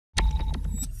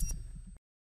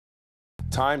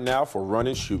Time now for run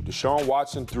and shoot. Deshaun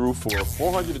Watson threw for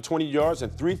 420 yards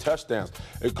and 3 touchdowns,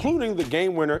 including the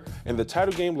game winner in the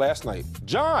title game last night.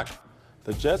 John,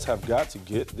 the Jets have got to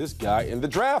get this guy in the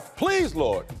draft. Please,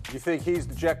 Lord. You think he's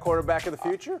the Jet quarterback of the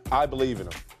future? I believe in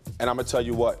him. And I'm going to tell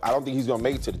you what, I don't think he's going to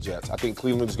make it to the Jets. I think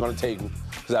Cleveland is going to take him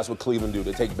because that's what Cleveland do.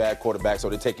 They take bad quarterbacks, or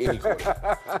they take any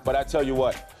quarterback. But I tell you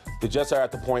what, the Jets are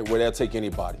at the point where they'll take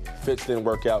anybody. Fitz didn't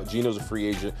work out. Geno's a free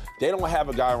agent. They don't have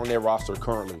a guy on their roster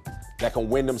currently that can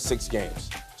win them 6 games.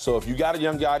 So if you got a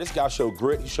young guy, this guy showed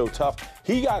grit, he showed tough.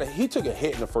 He took a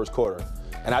hit in the first quarter,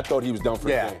 and I thought he was done for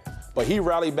the game. But he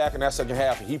rallied back in that second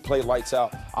half, and he played lights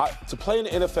out. To play in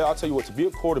the NFL, I'll tell you what, to be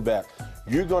a quarterback,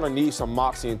 you're going to need some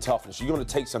moxie and toughness. You're going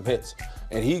to take some hits.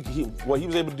 And what he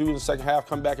was able to do in the second half,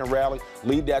 come back and rally,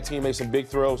 lead that team, make some big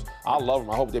throws. I love him.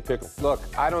 I hope they pick him. Look,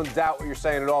 I don't doubt what you're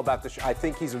saying at all about this. I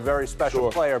think he's a very special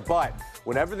player. But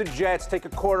whenever the Jets take a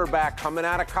quarterback coming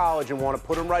out of college and want to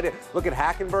put him right in, look at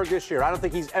Hackenberg this year. I don't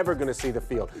think he's ever going to see the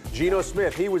field. Geno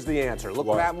Smith, he was the answer. Look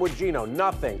what happened with Geno.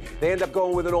 Nothing. They end up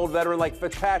going with an old veteran like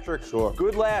Fitzpatrick.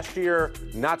 Good last year,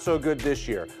 not so good this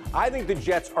year. I think the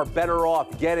Jets are better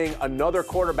off getting another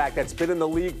quarterback that's been in the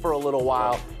league for a little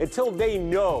while until they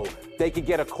know they could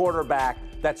get a quarterback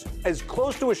that's as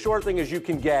close to a sure thing as you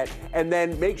can get, and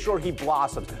then make sure he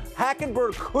blossoms.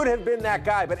 Hackenberg could have been that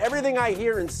guy, but everything I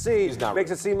hear and see makes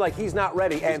it seem like he's not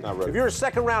ready. If you're a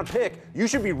second-round pick, you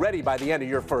should be ready by the end of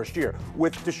your first year.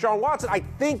 With Deshaun Watson, I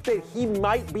think that he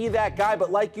might be that guy,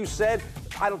 but like you said,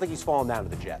 I don't think he's falling down to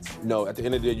the Jets. No, at the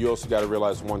end of the day, you also got to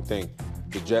realize one thing.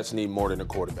 The Jets need more than a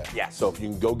quarterback. Yes. So if you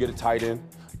can go get a tight end,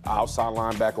 outside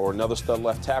linebacker, or another stud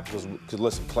left tackle, because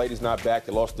listen, Clady's not back.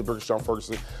 They lost to Deshaun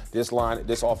Ferguson. This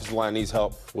offensive line needs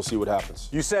help. We'll see what happens.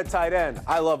 You said tight end.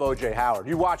 I love O.J. Howard.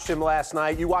 You watched him last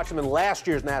night. You watched him in last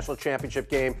year's national championship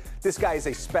game. This guy is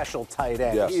a special tight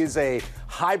end. Yes. He is a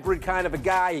hybrid kind of a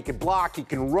guy. He can block. He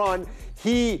can run.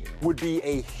 He would be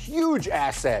a huge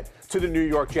asset to the New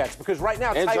York Jets, because right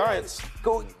now and tight Giants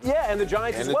ends and the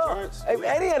Giants as well.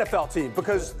 Any NFL team,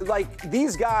 because like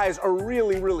these guys are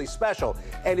really, really special.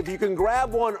 And if you can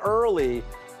grab one early,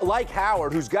 like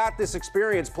Howard, who's got this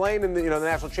experience playing in the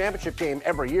national championship game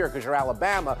every year because you're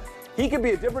Alabama, he could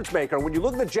be a difference maker. When you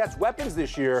look at the Jets' weapons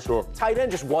this year, tight end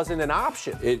just wasn't an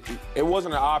option. It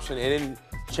wasn't an option, and then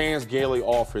Chance Gailey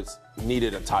offense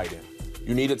needed a tight end.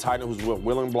 You need a tight end who's a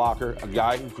willing blocker, a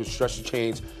guy who could stretch the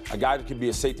chains, a guy that could be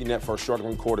a safety net for a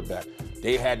struggling quarterback.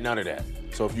 They had none of that.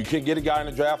 So if you can get a guy in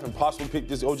the draft and possibly pick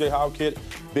this O.J. Howard kid,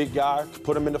 big guy,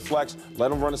 put him in the flex,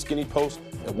 let him run a skinny post,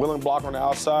 a willing blocker on the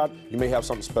outside, you may have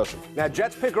something special. Now,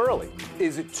 Jets pick early.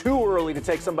 Is it too early to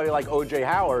take somebody like O.J.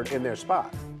 Howard in their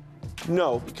spot?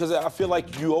 No, because I feel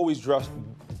like you always at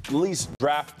least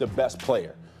draft the best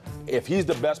player. If he's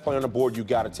the best player on the board, you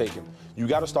got to take him. You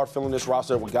got to start filling this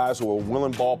roster with guys who are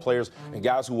willing ball players and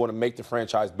guys who want to make the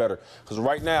franchise better. Because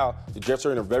right now, the Jets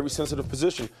are in a very sensitive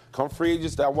position. Come free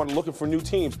agents that want to looking for new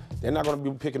teams, they're not going to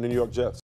be picking the New York Jets.